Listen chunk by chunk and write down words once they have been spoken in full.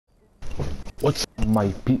My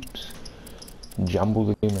peeps, Jambo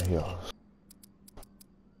the gamer here.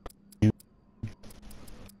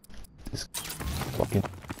 This fucking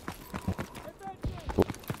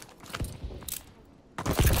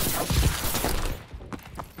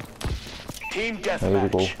Team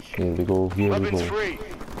deathmatch. Here we go, here we go. Weapons free.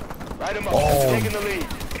 Light 'em up. Oh. Taking the lead.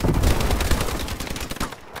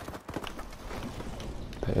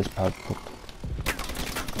 There's pad put.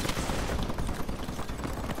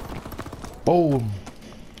 Boom!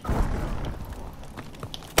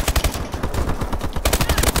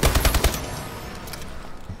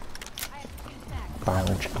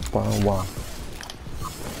 Bang, bang, one.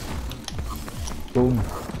 Boom.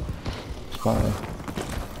 Spy.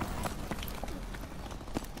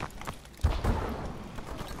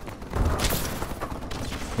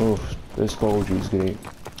 Oh, this 4G is great.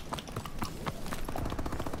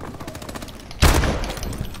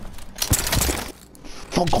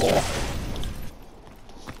 Fuck off!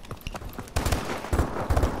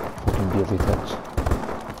 Fucking beardly tits.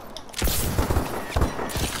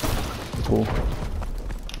 Let's go.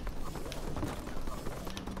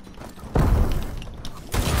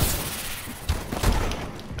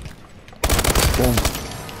 Boom.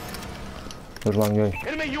 There's one guy.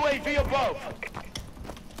 Enemy UAV above.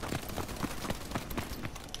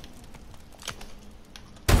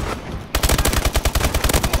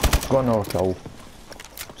 Got another kill.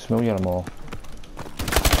 Smell your more.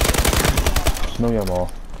 Smell your more.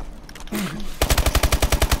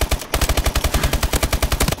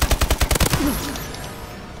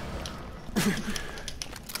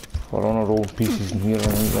 We're on a roll of pieces in here, I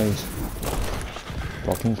think, guys.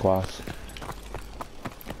 Fucking class.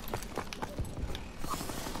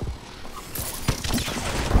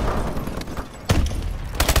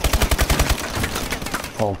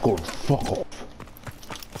 Oh god, fuck off.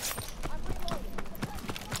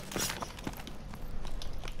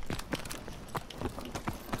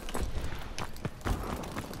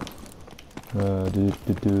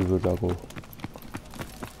 Where'd I go?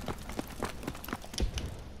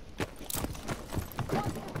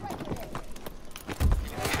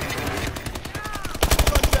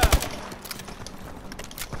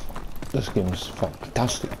 This game's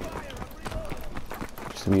fantastic.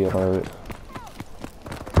 Just to be about.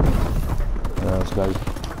 Let's go.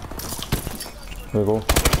 Here we go.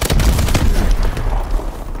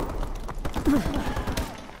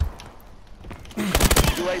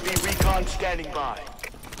 UAV recon standing by.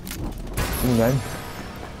 In game.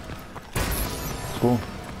 Let's go.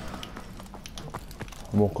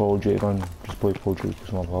 More Call of Duty gun. Just play Call of Duty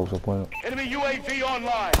because my pals are playing it. Enemy UAV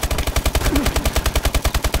online.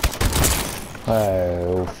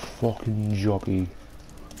 Oh, fucking jockey.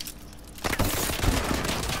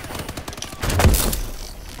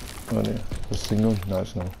 Oh yeah, this thing on? No,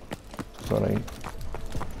 it's not. It's alright.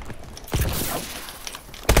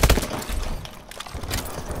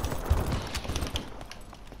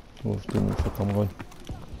 What's doing the fuck I'm going?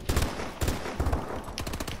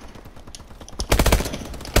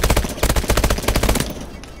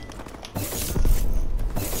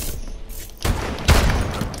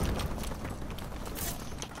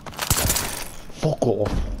 Fuck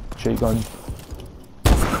off! Shotgun.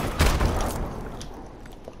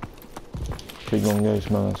 Shotgun guys,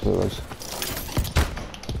 man, that's what it is.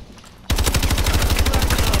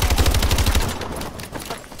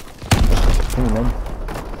 Hang on.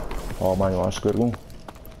 Oh man, that's good one.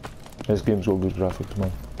 This game's got good graphics,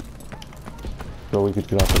 man. Really good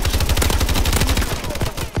graphics.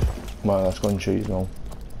 Man, that's gun shit now.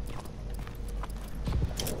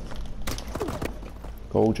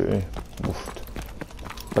 Call of Duty. Oof.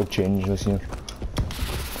 Big change this year.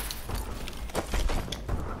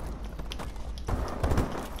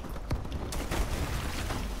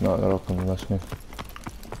 No, they're all coming this way.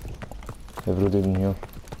 Everybody in here.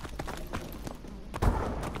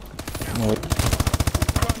 Oh, wait.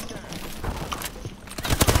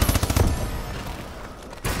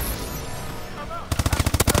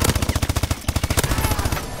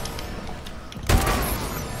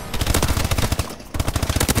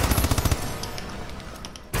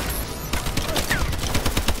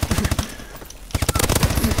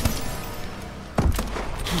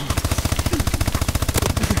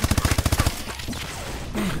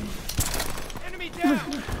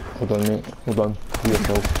 Hold on mate, hold on, be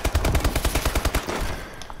yourself.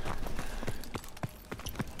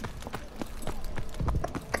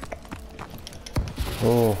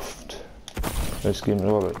 Oh, this game's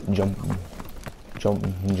all about jumping,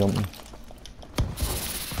 and jumping.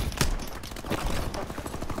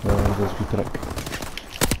 There's this wee trick.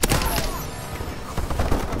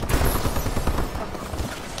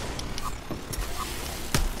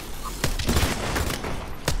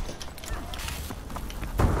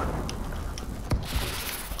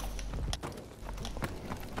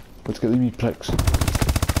 get the wee pricks.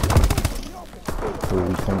 Oh,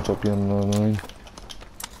 he comes up here on the line.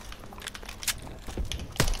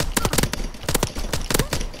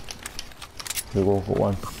 There we go, got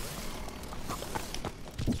one.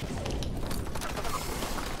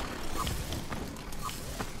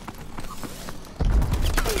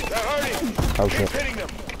 They're hurting. Okay. Keep hitting them.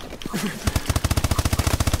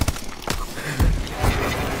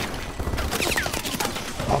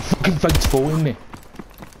 Oh, fucking thing's following me.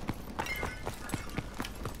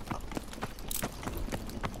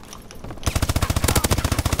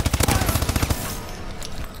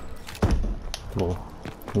 Go,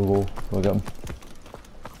 go, look at him.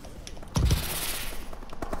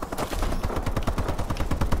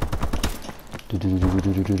 Do. Here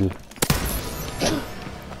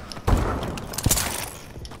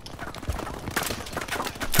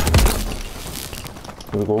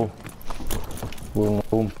we go. We're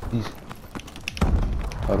home, please.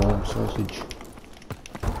 Our own sausage.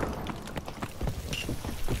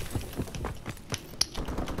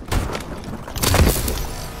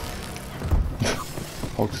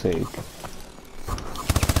 Fuck's sake.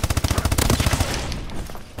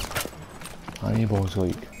 Any balls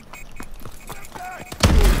like.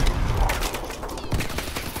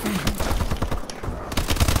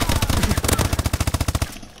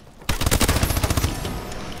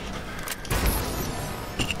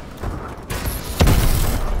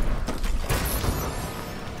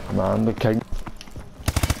 Man, the king.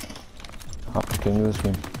 I'm the king of this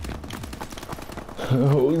game.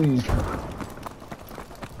 Holy.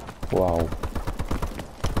 Wow.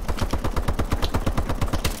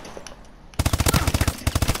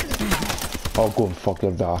 I'll go and fuck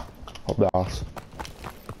your dad up the arse.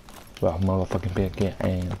 Well, motherfucking pick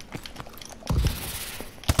and.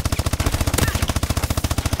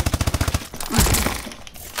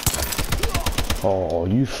 Oh,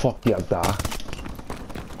 you fuck your dad.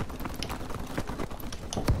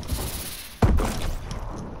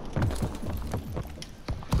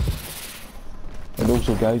 And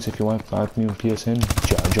also guys, if you want to add me on PSN,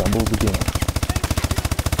 Jambo the gamer.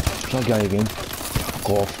 Try guy again. Fuck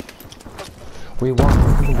off. Wait, what?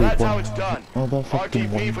 That's how it's done. Oh, that fucking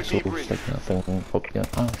RTB one, for so debrief. stick that thing up your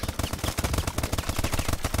ass.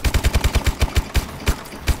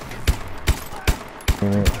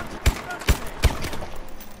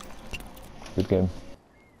 Good game.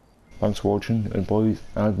 Thanks for watching, and boys,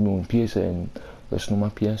 add me on PSN. Listen to my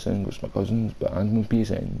PSN, it's my cousins, but add me on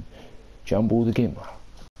PSN. Jambo the gamer.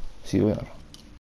 See you later.